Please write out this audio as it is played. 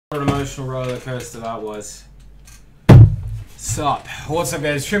What an emotional roller coaster that was. Sup? What's up,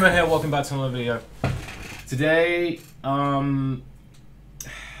 guys? Trimmer here. Welcome back to another video. Today, I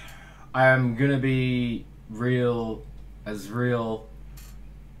am gonna be real. That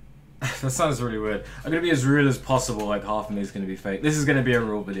sounds really weird. I'm gonna be as real as possible. Like half of me is gonna be fake. This is gonna be a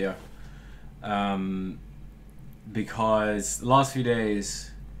real video, because the last few days,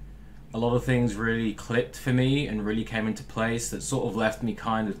 a lot of things really clicked for me and really came into place that sort of left me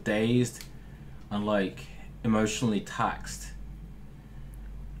kind of dazed and like emotionally taxed.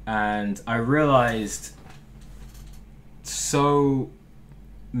 And I realized so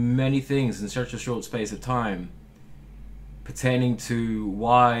many things in such a short space of time pertaining to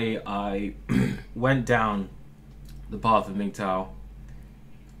why I went down the path of MGTOW,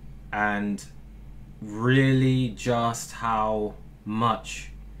 and really just how much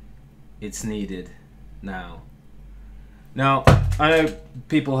it's needed now. Now, I know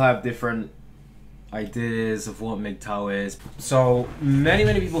people have different ideas of what MGTOW is. So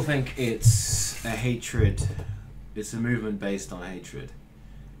many people think it's a hatred. It's a movement based on hatred.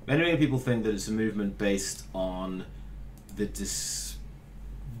 Many people think that it's a movement based on the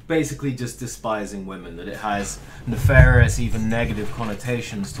basically just despising women, that it has nefarious, even negative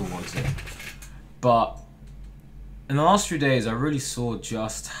connotations towards it. But in the last few days, I really saw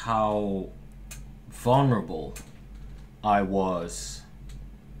just how vulnerable I was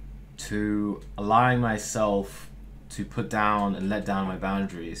to allowing myself to put down and let down my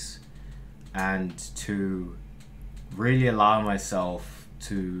boundaries, and to really allow myself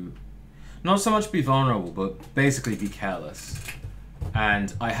to not so much be vulnerable, but basically be careless.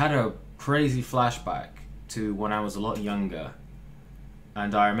 And I had a crazy flashback to when I was a lot younger,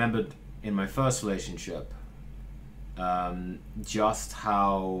 and I remembered in my first relationship just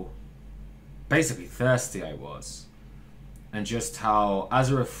how basically thirsty I was, and just how,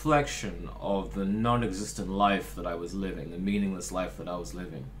 as a reflection of the non-existent life that I was living, the meaningless life that I was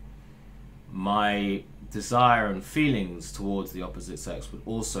living, my desire and feelings towards the opposite sex would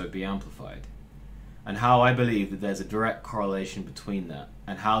also be amplified, and how I believe that there's a direct correlation between that,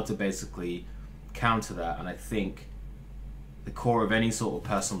 and how to basically counter that. And I think the core of any sort of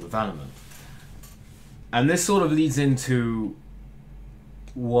personal development. And this sort of leads into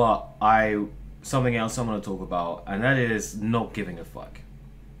something else I'm going to talk about, and that is not giving a fuck.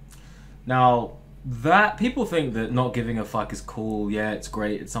 Now, that people think that not giving a fuck is cool, yeah, it's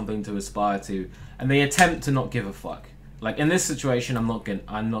great, it's something to aspire to, and they attempt to not give a fuck. Like in this situation, I'm not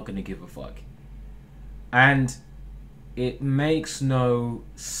gonna give a fuck. And it makes no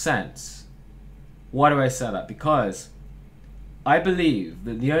sense. Why do I say that? Because I believe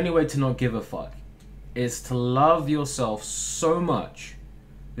that the only way to not give a fuck is to love yourself so much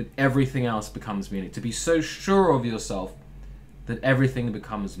that everything else becomes meaningless. To be so sure of yourself that everything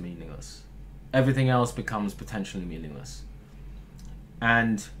becomes meaningless. Everything else becomes potentially meaningless.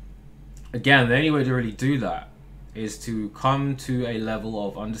 And again, the only way to really do that is to come to a level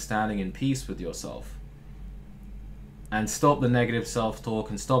of understanding and peace with yourself, and stop the negative self-talk,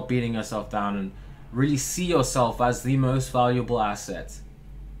 and stop beating yourself down, and really see yourself as the most valuable asset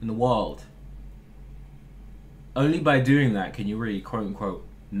in the world. Only by doing that can you really, quote-unquote,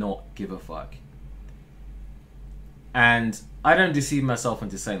 not give a fuck. And I don't deceive myself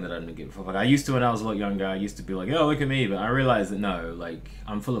into saying that I don't give a fuck. Like I used to when I was a lot younger. I used to be like, oh, look at me. But I realized that no, like,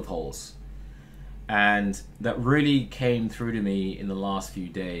 I'm full of holes. And that really came through to me in the last few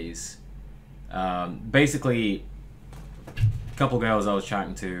days. Basically, a couple girls I was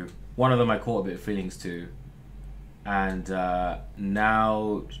chatting to, one of them I caught a bit of feelings to. And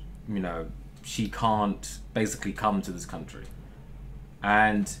now, you know, she can't basically come to this country.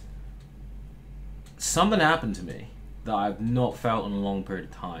 And something happened to me that I've not felt in a long period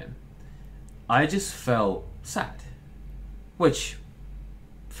of time. I just felt sad. Which,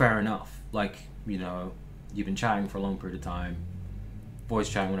 fair enough. Like, you know, you've been chatting for a long period of time, voice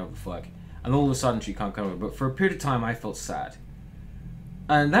chatting, whatever the fuck, and all of a sudden she can't come over. But for a period of time I felt sad.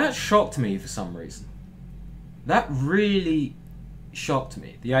 And that shocked me for some reason. That really shocked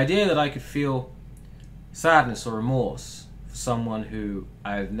me. The idea that I could feel sadness or remorse for someone who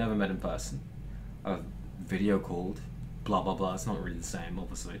I've never met in person, I've video called, blah blah blah, it's not really the same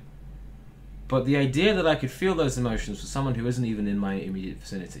obviously, but the idea that I could feel those emotions for someone who isn't even in my immediate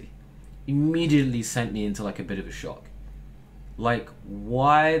vicinity immediately sent me into like a bit of a shock. Like,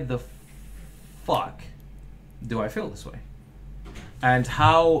 why the fuck do I feel this way? And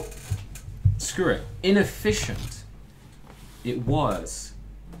how, screw it, inefficient it was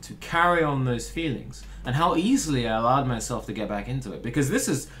to carry on those feelings, and how easily I allowed myself to get back into it. Because this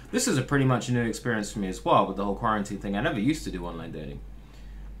is a pretty much new experience for me as well with the whole quarantine thing. I never used to do online dating.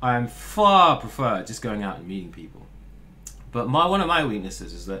 I far prefer just going out and meeting people. But one of my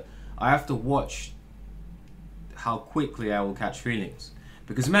weaknesses is that I have to watch how quickly I will catch feelings.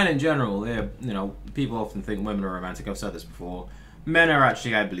 Because men in general, people often think women are romantic. I've said this before. Men are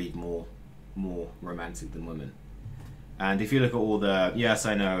actually, I believe, more romantic than women. And if you look at all the, yes,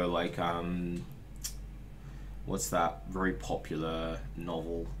 I know, like, what's that very popular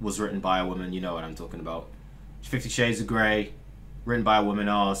novel? Was written by a woman, you know what I'm talking about. 50 Shades of Grey, written by a woman,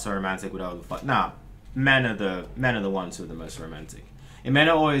 oh, so romantic, whatever the fuck. Nah, men are the ones who are the most romantic. It may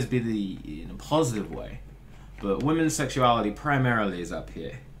not always be in a positive way, but women's sexuality primarily is up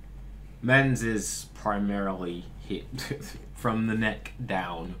here. Men's is primarily hit from the neck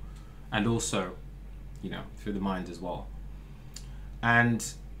down, and also, through the mind as well. And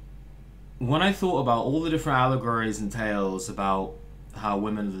when I thought about all the different allegories and tales about how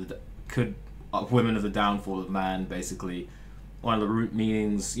women are the downfall of man, basically, one of the root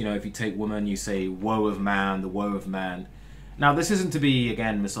meanings, if you take woman, you say woe of man, the woe of man. Now, this isn't to be,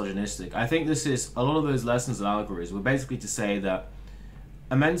 again, misogynistic. I think this is, a lot of those lessons and allegories were basically to say that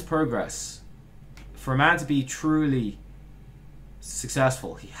a man's progress, for a man to be truly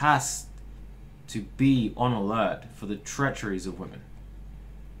successful, he has to be on alert for the treacheries of women.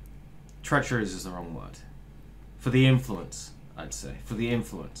 Treacheries is the wrong word. For the influence, I'd say. For the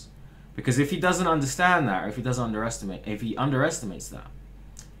influence. Because if he doesn't understand that, or if he underestimates that,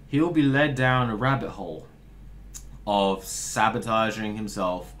 he'll be led down a rabbit hole of sabotaging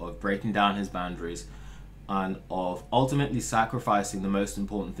himself, of breaking down his boundaries, and of ultimately sacrificing the most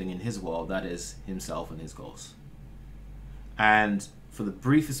important thing in his world, that is himself and his goals. And for the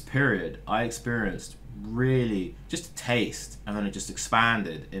briefest period, I experienced really just a taste, and then it just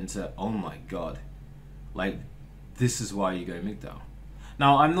expanded into, oh my god, like, this is why you go MGTOW.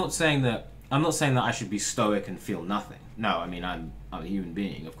 Now, I'm not saying that I should be stoic and feel nothing. No, I mean, I'm a human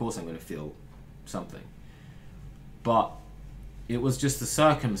being. Of course I'm going to feel something. But it was just the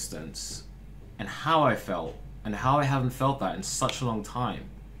circumstance and how I felt, and how I haven't felt that in such a long time,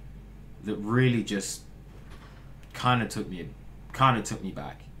 that really just kind of took me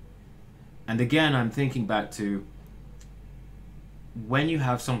back. And again, I'm thinking back to when you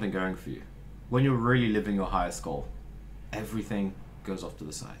have something going for you, when you're really living your highest goal, everything goes off to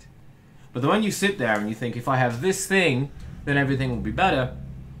the side. But then when you sit there and you think, if I have this thing, then everything will be better,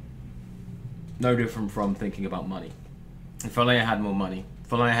 no different from thinking about money. If only I had more money,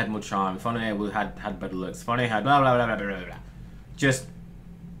 if only I had more charm, if only I had better looks, if only I had blah blah blah blah blah blah. Just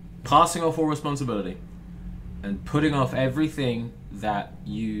passing off all responsibility and putting off everything that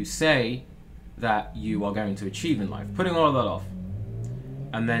you say that you are going to achieve in life, putting all of that off,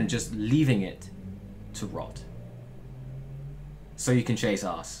 and then just leaving it to rot so you can chase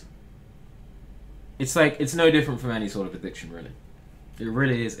ass. It's like, it's no different from any sort of addiction, really. It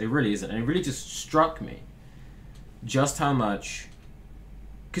really is. It really isn't. And it really just struck me just how much,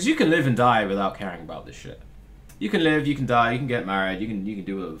 because you can live and die without caring about this shit. You can live, you can die, you can get married, you can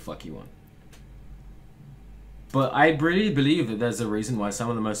do whatever the fuck you want. But I really believe that there's a reason why some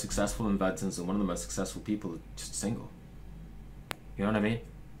of the most successful inventors and one of the most successful people are just single. You know what I mean?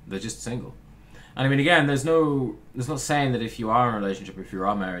 They're just single. And I mean, again, there's not saying that if you are in a relationship, if you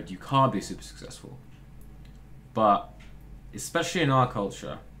are married, you can't be super successful. But especially in our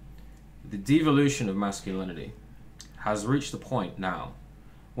culture, the devolution of masculinity has reached the point now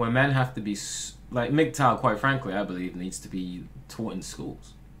where men have to be, like, MGTOW, quite frankly, I believe, needs to be taught in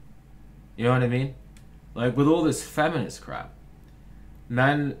schools. You know what I mean? Like, with all this feminist crap,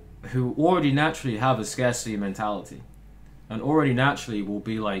 men who already naturally have a scarcity mentality and already naturally will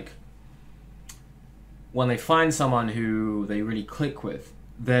be like, when they find someone who they really click with,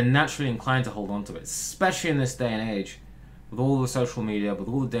 they're naturally inclined to hold on to it, especially in this day and age, with all the social media, with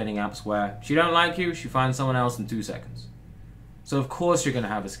all the dating apps where she don't like you, she finds someone else in 2 seconds. So of course you're going to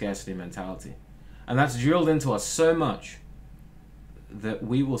have a scarcity mentality. And that's drilled into us so much that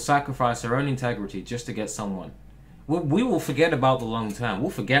we will sacrifice our own integrity just to get someone. We will forget about the long term. We'll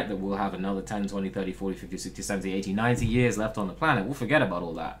forget that we'll have another 10, 20, 30, 40, 50, 60, 70, 80, 90 years left on the planet. We'll forget about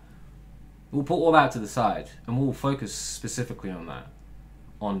all that. We'll put all that to the side and we'll focus specifically on that.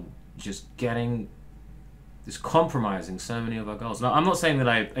 On just compromising so many of our goals. Now, I'm not saying that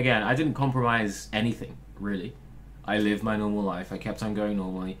I didn't compromise anything, really. I lived my normal life. I kept on going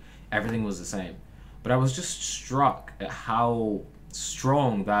normally. Everything was the same. But I was just struck at how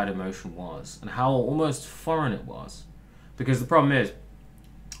strong that emotion was and how almost foreign it was. Because the problem is,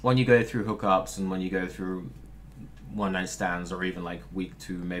 when you go through hookups and when you go through one-night stands or even like week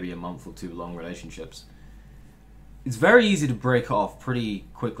 2, maybe a month or 2 long relationships, it's very easy to break off pretty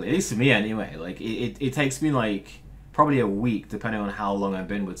quickly, at least for me anyway. Like, it takes me like probably a week, depending on how long I've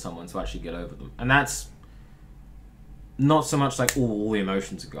been with someone, to actually get over them. And that's not so much like, oh, all the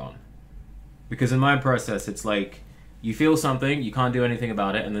emotions are gone. Because in my process, it's like, you feel something, you can't do anything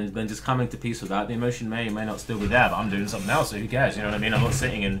about it, and then just coming to peace with that. The emotion may or may not still be there, but I'm doing something else, so who cares? You know what I mean? I'm not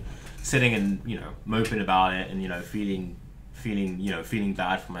sitting and you know, moping about it and, you know, feeling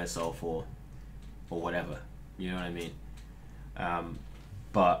bad for myself or whatever. You know what I mean?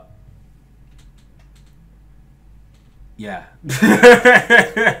 But yeah.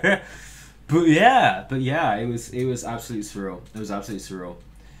 but yeah, it was absolutely surreal. It was absolutely surreal.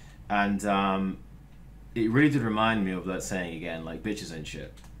 And it really did remind me of that saying again, like, bitches ain't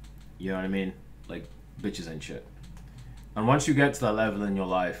shit. You know what I mean? Like, bitches ain't shit. And once you get to that level in your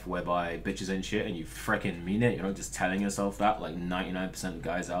life whereby bitches ain't shit and you freaking mean it, you're not just telling yourself that, like 99% of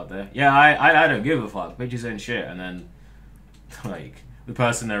guys out there. Yeah, I don't give a fuck. Bitches ain't shit. And then, like, the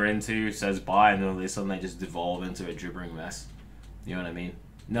person they're into says bye, and then they suddenly just devolve into a gibbering mess. You know what I mean?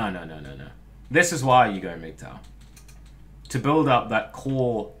 No. This is why you go MGTOW. To build up that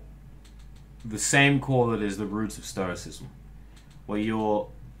core, the same core that is the roots of Stoicism, where you're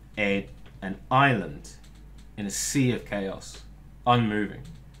an island in a sea of chaos, unmoving.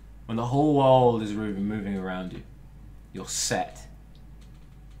 When the whole world is moving around you, you're set.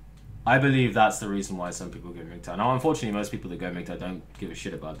 I believe that's the reason why some people go MGTOW. Now, unfortunately, most people that go MGTOW don't give a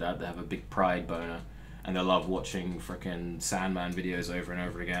shit about that. They have a big pride boner, and they love watching frickin' Sandman videos over and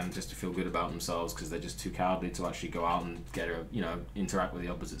over again just to feel good about themselves because they're just too cowardly to actually go out and get a, you know, interact with the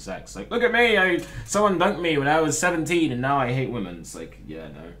opposite sex. Like, look at me, someone dunked me when I was 17 and now I hate women. It's like, yeah,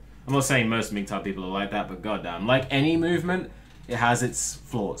 no. I'm not saying most MGTOW people are like that, but goddamn, like any movement, it has its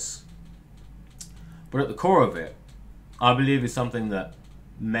flaws. But at the core of it, I believe it's something that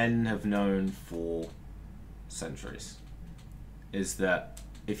men have known for centuries. Is that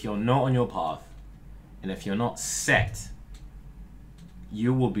if you're not on your path, and if you're not set,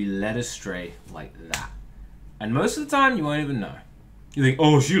 you will be led astray like that. And most of the time, you won't even know. You think,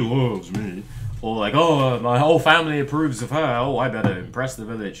 oh, she loves me. Or like, oh, my whole family approves of her. Oh, I better impress the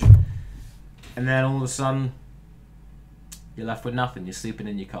village. And then all of a sudden, you're left with nothing. You're sleeping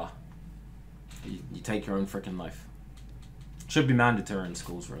in your car. You take your own freaking life. Should be mandatory in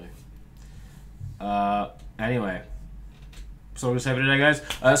schools, really. Anyway. So we're going to say for today,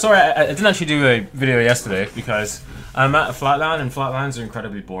 guys. Sorry, I didn't actually do a video yesterday because I'm at a flatland and flatlands are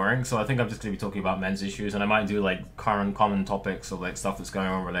incredibly boring. So I think I'm just going to be talking about men's issues, and I might do like current common topics or like stuff that's going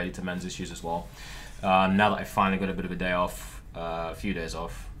on related to men's issues as well. Now that I finally got a bit of a day off, a few days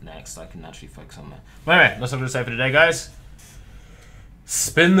off next, I can actually focus on that. But anyway, that's what I'm going to say for today, guys.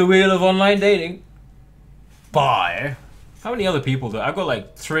 Spin the wheel of online dating. Bye. How many other people do I've got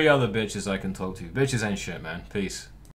like 3 other bitches I can talk to. Bitches ain't shit, man. Peace.